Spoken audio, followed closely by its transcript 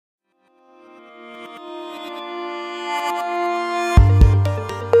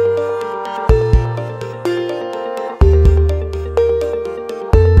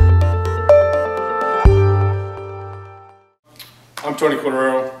Tony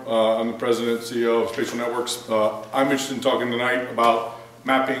Quartararo. I'm the president and CEO of Spatial Networks. I'm interested in talking tonight about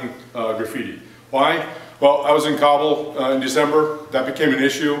mapping graffiti. Why? Well, I was in Kabul in December. That became an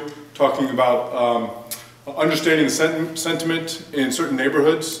issue, talking about understanding the sentiment in certain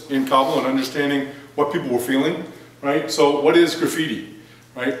neighborhoods in Kabul and understanding what people were feeling, right? So what is graffiti,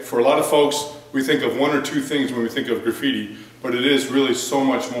 right? For a lot of folks, we think of one or two things when we think of graffiti, but it is really so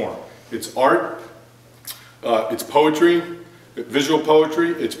much more. It's art, it's poetry, visual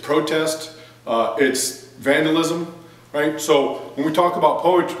poetry, it's protest, it's vandalism, right? So when we talk about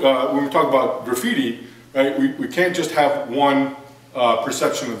poetry, when we talk about graffiti, right, we can't just have one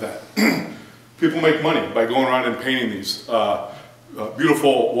perception of that. People make money by going around and painting these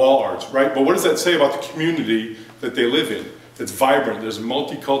beautiful wall arts, right? But what does that say about the community that they live in? It's vibrant, there's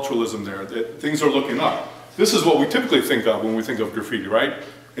multiculturalism there, that things are looking up. This is what we typically think of when we think of graffiti, right?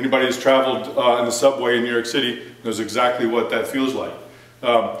 Anybody who's traveled in the subway in New York City knows exactly what that feels like.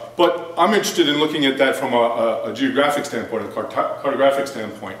 But I'm interested in looking at that from a geographic standpoint, a cartographic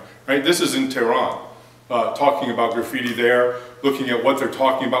standpoint, right? This is in Tehran, talking about graffiti there, looking at what they're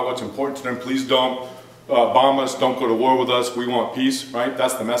talking about, what's important to them. Please don't bomb us, don't go to war with us, we want peace, right?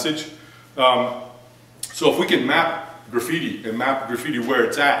 That's the message. So if we can map graffiti and map graffiti where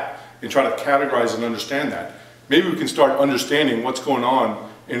it's at and try to categorize and understand that, maybe we can start understanding what's going on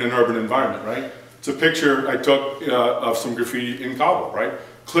in an urban environment, right? It's a picture I took of some graffiti in Kabul, right?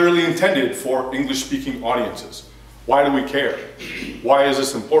 Clearly intended for English-speaking audiences. Why do we care? Why is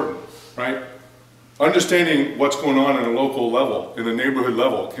this important, right? Understanding what's going on at a local level, in the neighborhood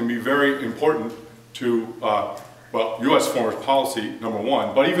level, can be very important to, well, U.S. foreign policy, number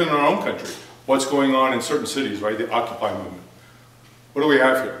one, but even in our own country. What's going on in certain cities, right? The Occupy movement. What do we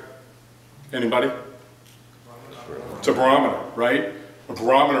have here? Anybody? It's a barometer, right? A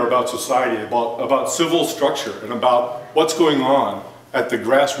barometer about society, about civil structure, and about what's going on at the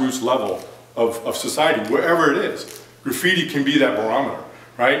grassroots level of society, wherever it is. Graffiti can be that barometer,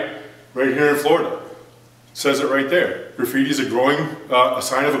 right? Right here in Florida. It says it right there. Graffiti is a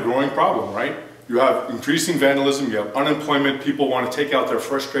sign of a growing problem, right? You have increasing vandalism, you have unemployment, people want to take out their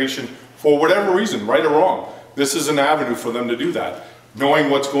frustration for whatever reason, right or wrong. This is an avenue for them to do that. Knowing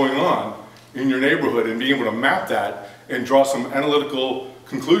what's going on in your neighborhood and being able to map that and draw some analytical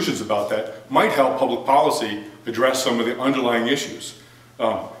conclusions about that might help public policy address some of the underlying issues.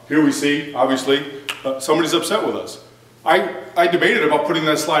 Here we see, obviously, somebody's upset with us. I debated about putting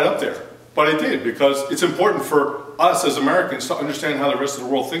that slide up there, but I did because it's important for us as Americans to understand how the rest of the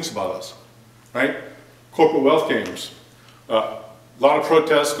world thinks about us, right? Corporate wealth gainers. A lot of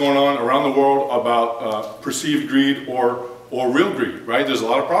protests going on around the world about perceived greed or real greed, right? There's a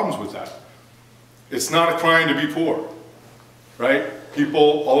lot of problems with that. It's not a crime to be poor, right?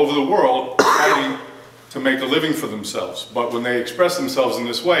 People all over the world are fighting to make a living for themselves. But when they express themselves in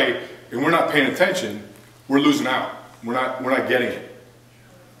this way, and we're not paying attention, we're losing out. We're not getting it,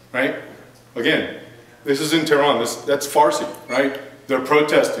 right? Again, this is in Tehran. That's Farsi, right? They're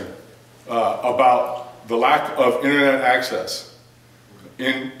protesting about the lack of internet access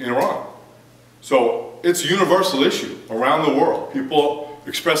in Iran. So it's a universal issue around the world. People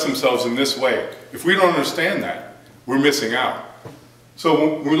express themselves in this way. If we don't understand that, we're missing out.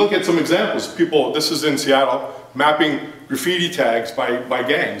 So when we look at some examples, people, this is in Seattle, mapping graffiti tags by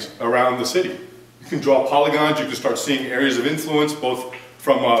gangs around the city. You can draw polygons, you can start seeing areas of influence, both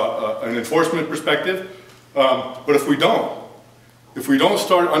from an enforcement perspective, but if we don't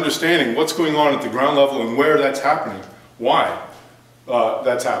start understanding what's going on at the ground level and where that's happening, why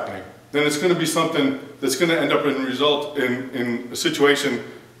that's happening, then it's going to be something that's going to end up in a situation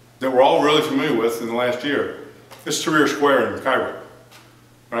that we're all really familiar with in the last year. It's Tahrir Square in Cairo,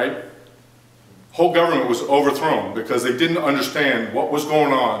 right? Whole government was overthrown because they didn't understand what was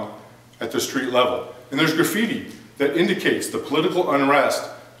going on at the street level. And there's graffiti that indicates the political unrest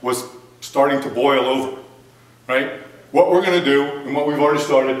was starting to boil over, right? What we're going to do, and what we've already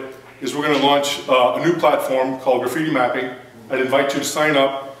started, is we're going to launch a new platform called Graffiti Mapping. I'd invite you to sign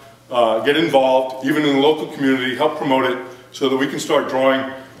up, get involved, even in the local community, help promote it, so that we can start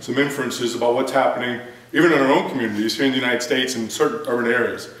drawing some inferences about what's happening, even in our own communities here in the United States and certain urban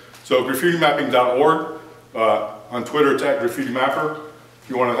areas. So graffitimapping.org, on Twitter it's @GraffitiMapper. If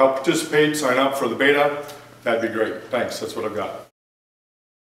you want to help participate, sign up for the beta, that'd be great. Thanks, that's what I've got.